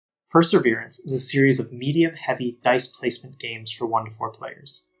Perseverance is a series of medium-heavy dice placement games for 1 to 4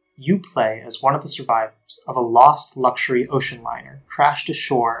 players. You play as one of the survivors of a lost luxury ocean liner crashed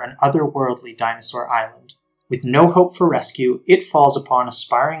ashore on an otherworldly dinosaur island. With no hope for rescue, it falls upon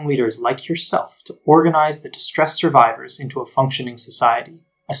aspiring leaders like yourself to organize the distressed survivors into a functioning society,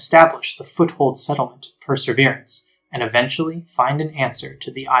 establish the foothold settlement of Perseverance, and eventually find an answer to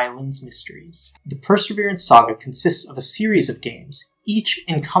the island's mysteries. The Perseverance saga consists of a series of games, each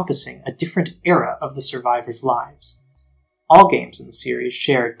encompassing a different era of the survivors' lives. All games in the series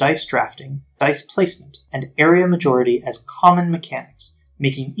share dice drafting, dice placement, and area majority as common mechanics,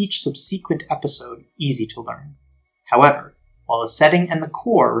 making each subsequent episode easy to learn. However, while the setting and the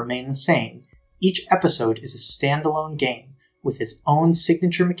core remain the same, each episode is a standalone game with its own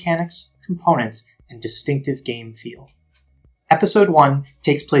signature mechanics, components, and distinctive game feel. Episode 1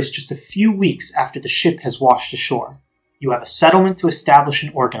 takes place just a few weeks after the ship has washed ashore. You have a settlement to establish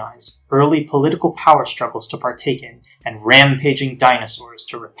and organize, early political power struggles to partake in, and rampaging dinosaurs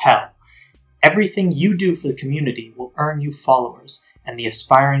to repel. Everything you do for the community will earn you followers, and the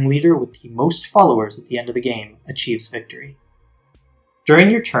aspiring leader with the most followers at the end of the game achieves victory. During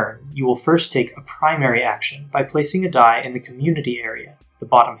your turn, you will first take a primary action by placing a die in the community area, the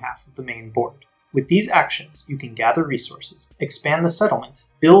bottom half of the main board. With these actions, you can gather resources, expand the settlement,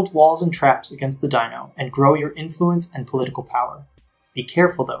 build walls and traps against the dino, and grow your influence and political power. Be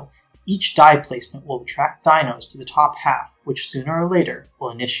careful though, each die placement will attract dinos to the top half, which sooner or later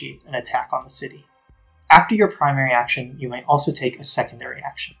will initiate an attack on the city. After your primary action, you may also take a secondary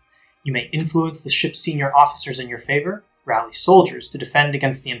action. You may influence the ship's senior officers in your favor, rally soldiers to defend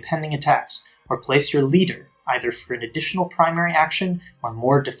against the impending attacks, or place your leader either for an additional primary action or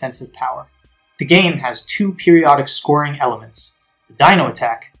more defensive power. The game has 2 periodic scoring elements, the dino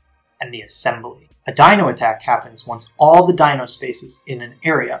attack and the assembly. A dino attack happens once all the dino spaces in an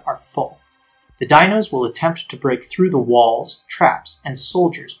area are full. The dinos will attempt to break through the walls, traps, and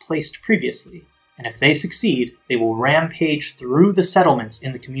soldiers placed previously, and if they succeed, they will rampage through the settlements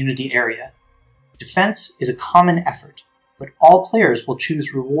in the community area. Defense is a common effort, but all players will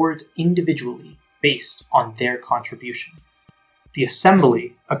choose rewards individually based on their contribution. The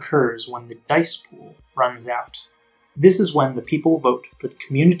assembly occurs when the dice pool runs out. This is when the people vote for the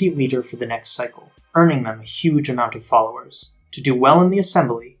community leader for the next cycle, earning them a huge amount of followers. To do well in the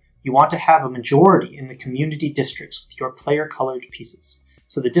assembly, you want to have a majority in the community districts with your player-colored pieces,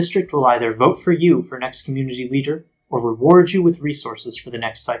 so the district will either vote for you for next community leader or reward you with resources for the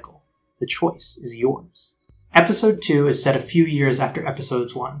next cycle. The choice is yours. Episode 2 is set a few years after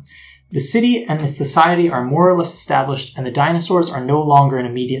Episode 1. The city and the society are more or less established, and the dinosaurs are no longer an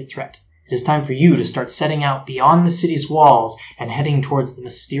immediate threat. It is time for you to start setting out beyond the city's walls and heading towards the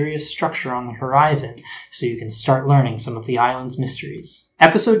mysterious structure on the horizon so you can start learning some of the island's mysteries.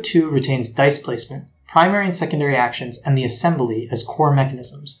 Episode 2 retains dice placement, primary and secondary actions, and the assembly as core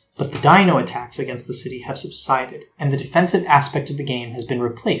mechanisms, but the dino attacks against the city have subsided, and the defensive aspect of the game has been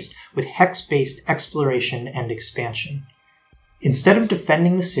replaced with hex-based exploration and expansion. Instead of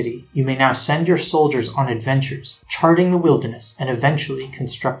defending the city, you may now send your soldiers on adventures, charting the wilderness and eventually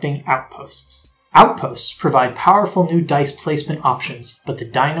constructing outposts. Outposts provide powerful new dice placement options, but the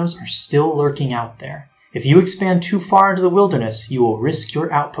dinos are still lurking out there. If you expand too far into the wilderness, you will risk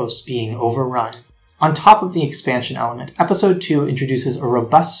your outposts being overrun. On top of the expansion element, Episode 2 introduces a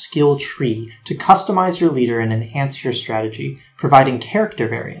robust skill tree to customize your leader and enhance your strategy, providing character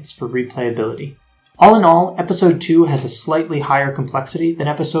variants for replayability. All in all, Episode 2 has a slightly higher complexity than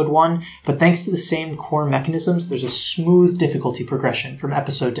Episode 1, but thanks to the same core mechanisms, there's a smooth difficulty progression from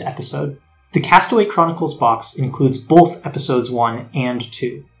episode to episode. The Castaway Chronicles box includes both Episodes 1 and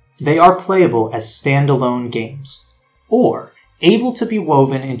 2. They are playable as standalone games, or able to be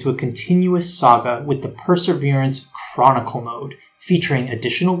woven into a continuous saga with the Perseverance Chronicle mode, featuring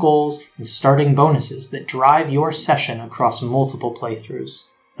additional goals and starting bonuses that drive your session across multiple playthroughs.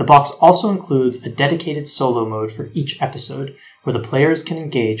 The box also includes a dedicated solo mode for each episode, where the players can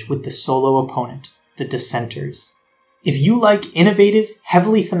engage with the solo opponent, the Dissenters. If you like innovative,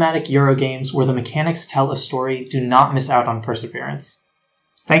 heavily thematic Eurogames where the mechanics tell a story, do not miss out on Perseverance.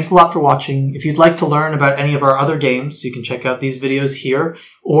 Thanks a lot for watching. If you'd like to learn about any of our other games, you can check out these videos here,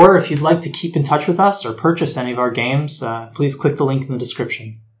 or if you'd like to keep in touch with us or purchase any of our games, please click the link in the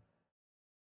description.